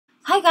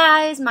Hi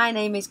guys, my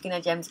name is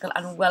Gemzicle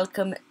and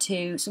welcome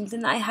to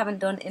something that I haven't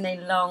done in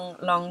a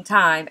long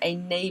time, a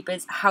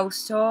neighbours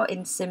house tour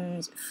in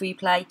Sims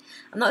Freeplay.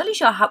 I'm not really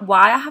sure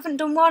why I haven't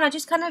done one. I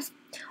just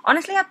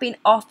honestly I've been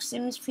off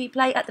Sims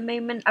Freeplay at the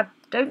moment. I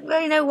don't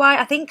really know why.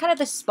 I think kind of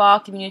the Spa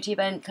community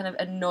event kind of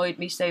annoyed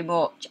me so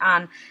much,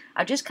 and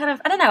I've just I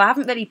don't know, I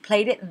haven't really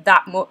played it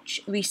that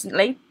much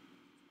recently.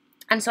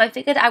 And so I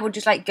figured I would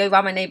just go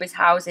around my neighbours'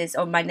 houses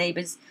or my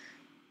neighbours'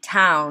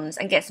 towns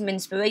and get some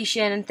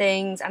inspiration and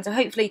things, and so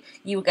hopefully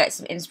you will get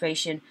some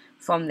inspiration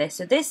from this.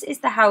 So this is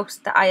the house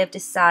that I have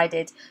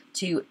decided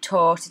to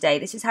tour today.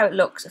 This is how it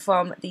looks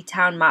from the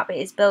town map. It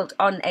is built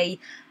on a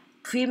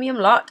premium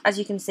lot, as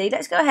you can see.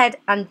 Let's go ahead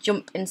and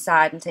jump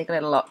inside and take a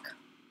little look.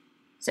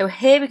 So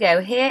here we go.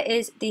 Here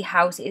is the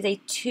house. It is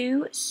a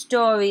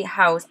 2-story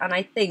house and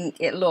I think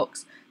it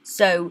looks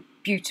so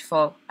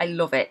beautiful. I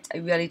love it. I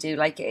really do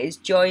like it. It is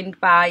joined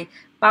by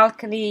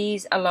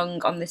balconies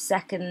along on the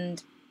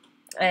second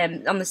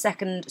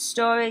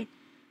story,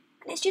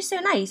 and it's just so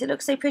nice. It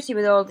looks so pretty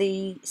with all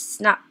the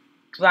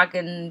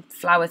snapdragon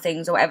flower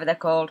things or whatever they're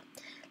called.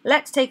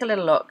 Let's take a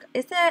little look.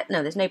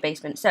 There's no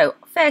basement. So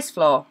first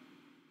floor.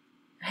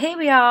 Here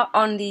we are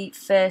on the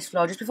first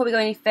floor. Just before we go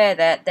any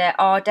further, there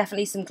are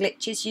definitely some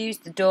glitches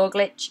used. The door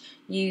glitch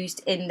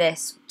used in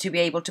this to be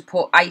able to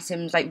put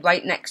items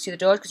right next to the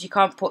doors, because you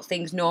can't put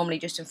things normally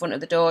just in front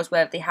of the doors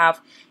where they have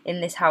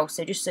in this house.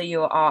 So just so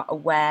you are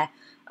aware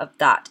of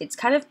that. It's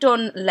kind of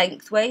done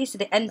lengthways, so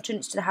the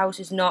entrance to the house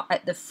is not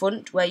at the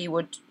front where you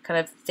would kind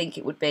of think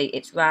it would be.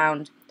 It's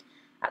round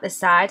at the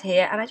side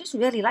here, and I just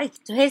really like it.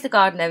 So here's the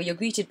garden area. You're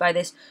greeted by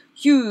this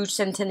huge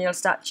centennial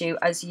statue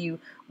as you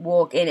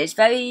walk in. It's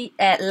very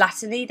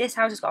Latin-y, this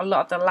house. It's got a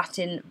lot of the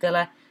Latin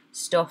villa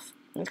stuff.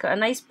 It's got a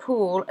nice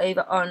pool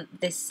over on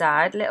this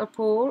side, little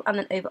pool, and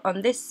then over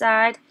on this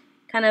side,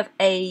 kind of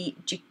a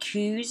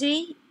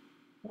jacuzzi.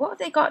 What have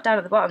they got down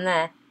at the bottom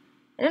there?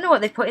 I don't know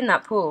what they've put in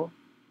that pool,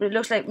 but it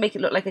looks make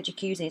it look like a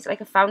jacuzzi. It's like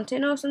a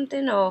fountain or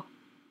something, or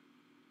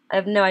I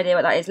have no idea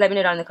what that is. Let me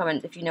know down in the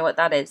comments if you know what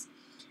that is.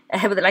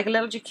 With like a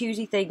little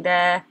jacuzzi thing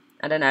there,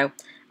 I don't know.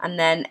 And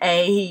then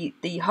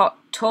the hot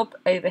tub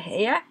over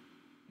here.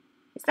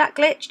 Is that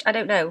glitched? I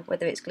don't know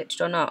whether it's glitched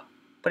or not,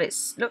 but it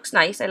looks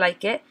nice. I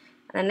like it.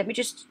 And then let me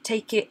just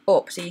take it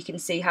up so you can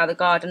see how the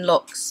garden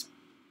looks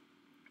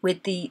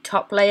with the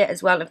top layer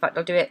as well. In fact,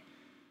 I'll do it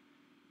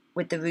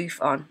with the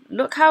roof on.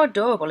 Look how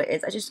adorable it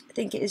is. I just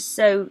think it is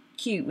so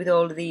cute with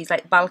all of these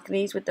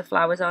balconies with the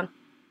flowers on.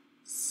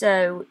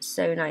 So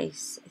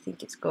nice. I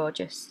think it's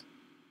gorgeous.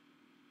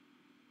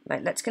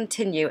 Right, let's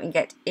continue and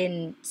get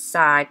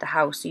inside the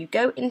house. So you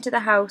go into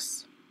the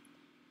house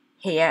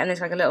here, and there's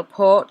a little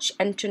porch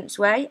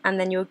entranceway, and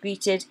then you're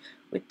greeted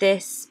with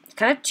this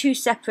kind of 2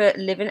 separate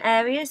living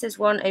areas. There's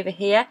one over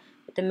here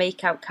with the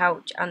make-out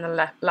couch and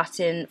the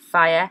Latin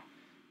fire,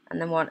 and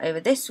then one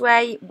over this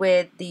way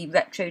with the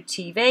retro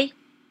TV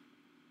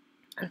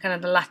and kind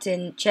of the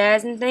Latin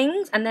chairs and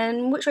things. And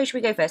then which way should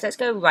we go first? Let's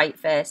go right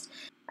first.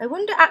 I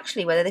wonder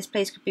actually whether this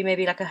place could be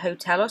maybe like a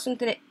hotel or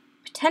something. It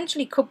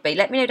potentially could be.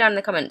 Let me know down in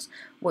the comments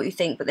what you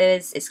think. But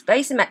it's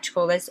very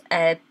symmetrical. There's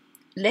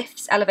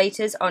lifts,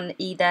 elevators on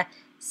either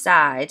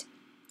side.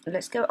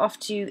 Let's go off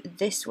to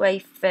this way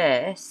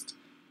first.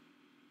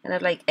 And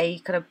have a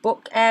kind of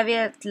book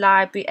area,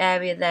 library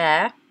area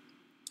there,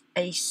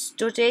 a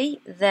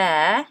study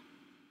there,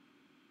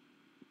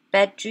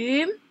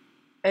 bedroom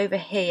over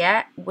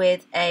here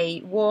with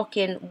a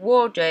walk-in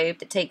wardrobe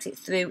that takes it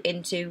through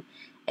into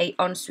a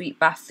ensuite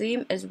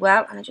bathroom as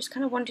well. And I just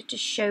kind of wanted to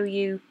show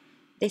you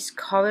this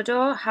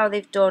corridor, how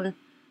they've done.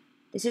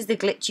 This is the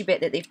glitchy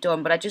bit that they've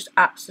done, but I just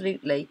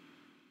absolutely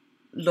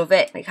love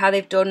it. How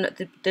they've done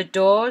the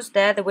doors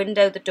there, the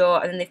window, the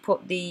door, and then they've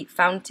put the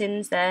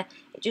fountains there.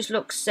 It just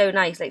looks so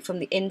nice, from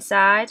the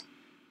inside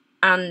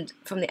and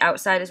from the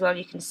outside as well.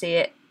 You can see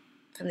it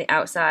from the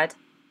outside.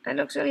 It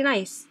looks really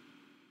nice.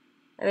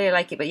 I really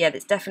like it, but yeah,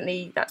 that's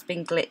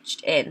been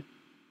glitched in.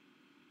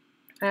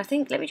 And I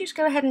think, let me just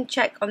go ahead and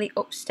check on the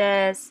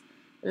upstairs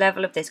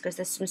level of this, because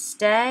there's some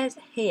stairs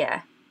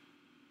here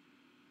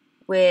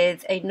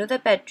with another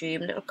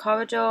bedroom, little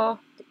corridor.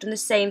 They've done the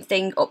same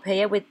thing up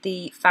here with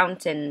the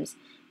fountains.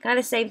 Kind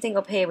of the same thing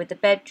up here with the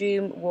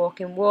bedroom,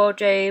 walk-in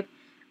wardrobe,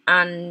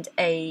 and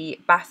a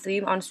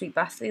bathroom, ensuite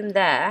bathroom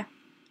there.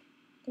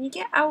 Can you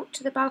get out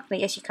to the balcony?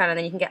 Yes, you can, and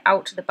then you can get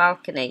out to the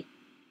balcony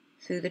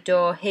through the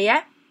door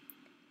here.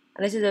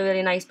 And this is a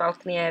really nice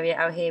balcony area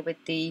out here with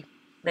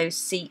those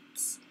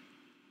seats,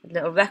 with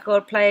little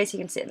record players. You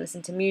can sit and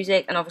listen to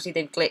music, and obviously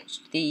they've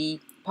glitched the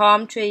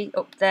palm tree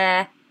up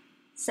there.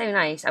 So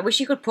nice. I wish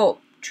you could put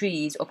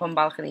trees up on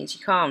balconies.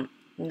 You can't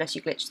unless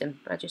you glitch them,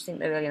 but I just think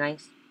they're really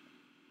nice.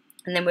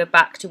 And then we're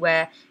back to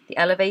where the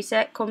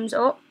elevator comes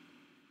up.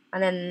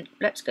 And then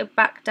let's go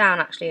back down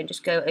actually and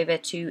just go over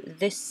to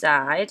this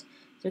side.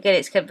 So again,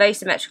 it's very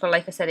symmetrical.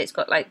 Like I said, it's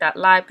got that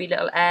library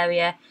little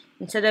area.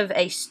 Instead of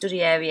a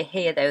study area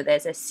here though,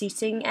 there's a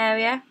seating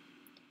area.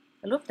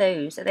 I love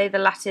those. Are they the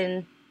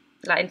Latin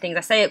things?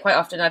 I say it quite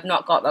often. I've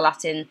not got the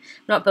Latin,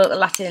 not built the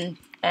Latin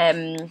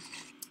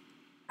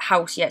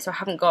house yet, so I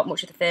haven't got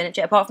much of the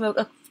furniture. Apart from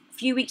a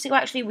few weeks ago,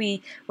 actually,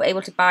 we were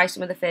able to buy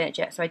some of the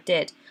furniture, so I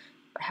did.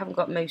 But I haven't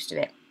got most of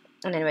it.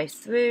 And anyway,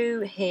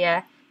 through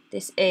here,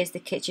 this is the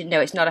kitchen. No,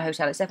 it's not a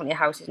hotel. It's definitely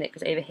a house, isn't it?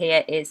 Because over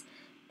here is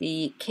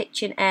the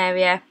kitchen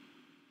area.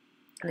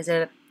 And there's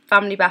a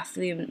family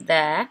bathroom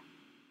there.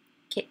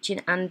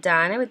 Kitchen and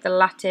diner with the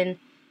Latin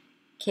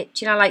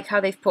kitchen. I like how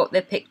they've put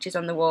the pictures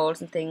on the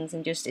walls and things,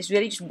 and just it's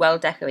really just well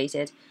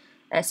decorated.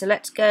 So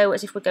let's go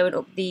as if we're going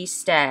up these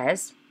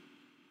stairs.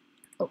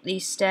 Up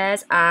these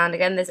stairs, and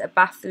again there's a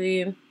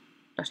bathroom,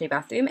 not a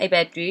bathroom, a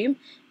bedroom.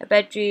 A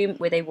bedroom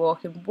with a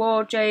walk-in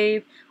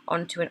wardrobe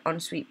onto an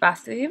ensuite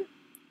bathroom.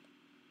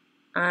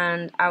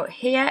 And out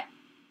here,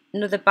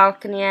 another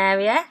balcony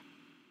area.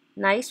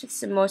 Nice, with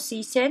some more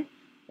seating.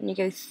 And you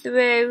go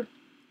through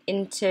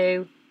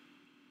into,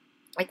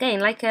 again,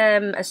 like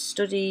a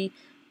study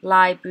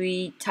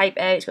library type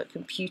area. It's got a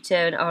computer,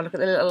 and oh, look at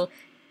the little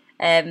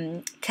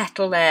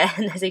kettle there,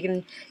 and so you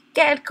can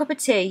get a cup of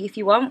tea if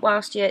you want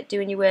whilst you're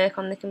doing your work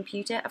on the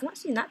computer. I've not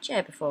seen that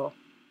chair before.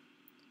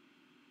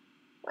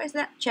 What is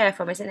that chair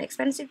from? Is it an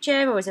expensive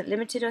chair, or is it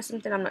limited or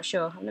something? I'm not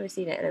sure. I've never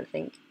seen it, I don't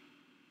think.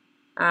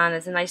 And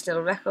there's a nice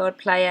little record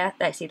player.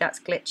 There, see, that's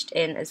glitched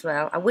in as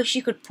well. I wish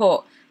you could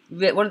put,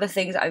 one of the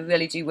things that I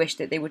really do wish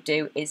that they would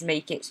do is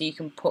make it so you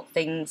can put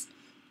things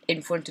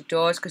in front of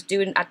doors, because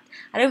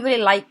I don't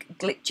really like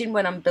glitching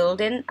when I'm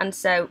building, and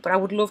so, but I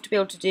would love to be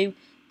able to do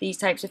these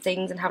types of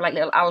things and have like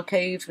little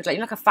alcoves with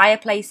like a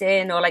fireplace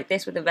in, or like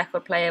this with a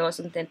record player or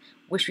something.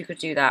 Wish we could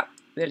do that.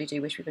 Really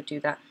do wish we could do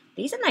that.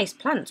 These are nice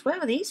plants. Where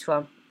are these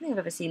from? I don't think I've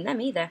ever seen them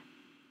either.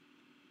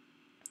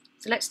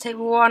 So let's take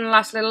one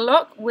last little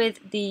look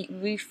with the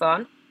roof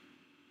on.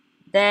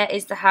 There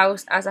is the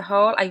house as a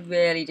whole. I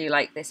really do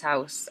like this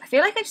house. I feel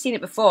like I've seen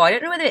it before. I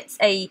don't know whether it's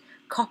a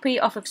copy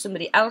off of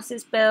somebody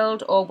else's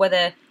build, or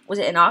whether, was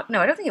it no,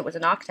 I don't think it was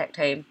an architect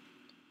home.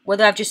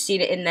 Whether I've just seen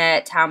it in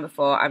their town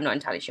before, I'm not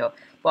entirely sure.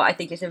 But I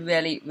think it's a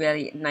really,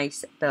 really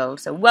nice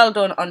build. So well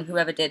done on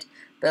whoever did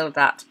build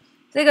that. So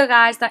there you go,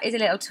 guys. That is a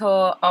little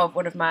tour of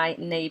one of my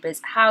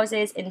neighbours'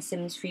 houses in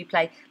Sims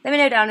Freeplay. Let me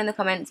know down in the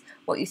comments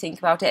what you think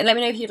about it. And let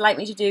me know if you'd like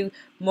me to do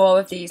more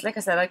of these. Like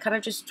I said, I've kind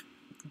of just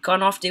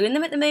gone off doing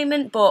them at the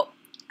moment. But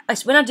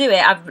when I do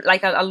it,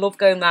 I love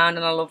going around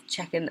and I love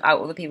checking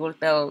out other people's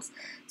builds.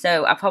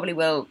 So I probably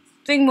will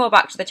bring more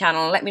back to the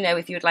channel. Let me know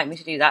if you would like me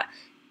to do that.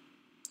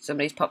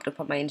 Somebody's popped up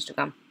on my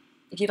Instagram.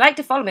 If you'd like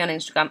to follow me on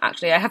Instagram,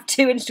 actually, I have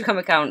 2 Instagram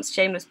accounts,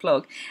 shameless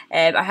plug.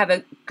 I have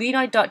a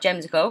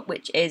Greenoid.Gemzicle,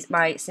 which is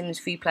my Sims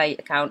Freeplay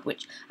account,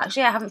 which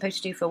actually I haven't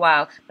posted to for a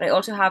while. But I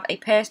also have a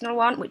personal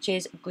one, which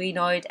is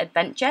Greenoid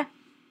Adventure.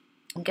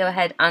 And go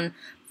ahead and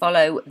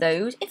follow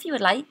those if you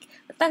would like.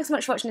 But thanks so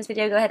much for watching this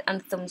video. Go ahead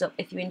and thumbs up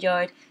if you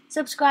enjoyed.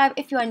 Subscribe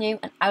if you are new,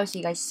 and I will see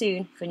you guys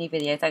soon for a new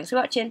video. Thanks for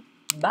watching.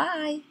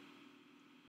 Bye!